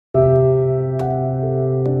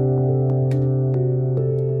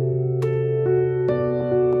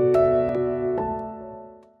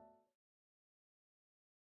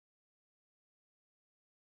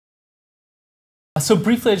So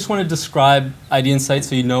briefly, I just want to describe IDinsight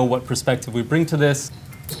so you know what perspective we bring to this.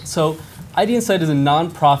 So IDinsight is a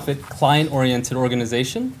nonprofit, client-oriented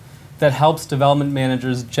organization that helps development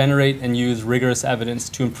managers generate and use rigorous evidence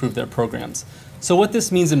to improve their programs. So what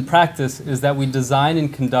this means in practice is that we design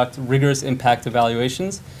and conduct rigorous impact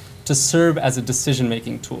evaluations to serve as a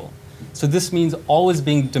decision-making tool. So this means always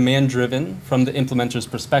being demand-driven from the implementer's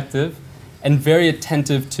perspective and very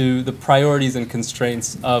attentive to the priorities and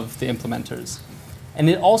constraints of the implementers. And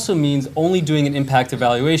it also means only doing an impact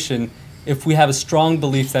evaluation if we have a strong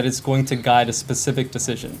belief that it's going to guide a specific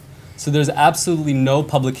decision. So there's absolutely no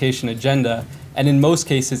publication agenda, and in most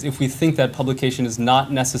cases, if we think that publication is not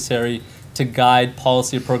necessary to guide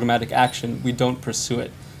policy or programmatic action, we don't pursue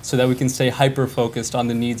it, so that we can stay hyper-focused on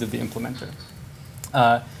the needs of the implementer.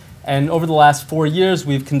 And over the last 4 years,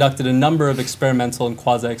 we've conducted a number of experimental and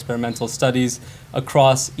quasi-experimental studies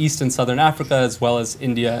across East and Southern Africa, as well as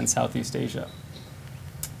India and Southeast Asia.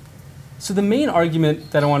 So the main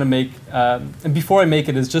argument that I want to make, and before I make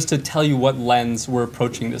it, is just to tell you what lens we're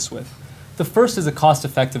approaching this with. The first is a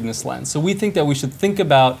cost-effectiveness lens. So we think that we should think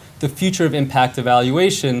about the future of impact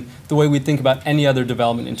evaluation the way we think about any other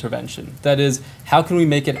development intervention. That is, how can we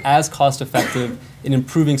make it as cost-effective in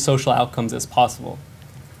improving social outcomes as possible?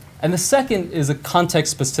 And the second is a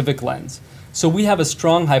context-specific lens. So we have a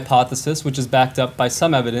strong hypothesis, which is backed up by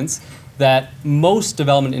some evidence, that most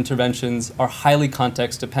development interventions are highly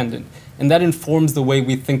context-dependent, and that informs the way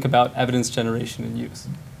we think about evidence generation and use.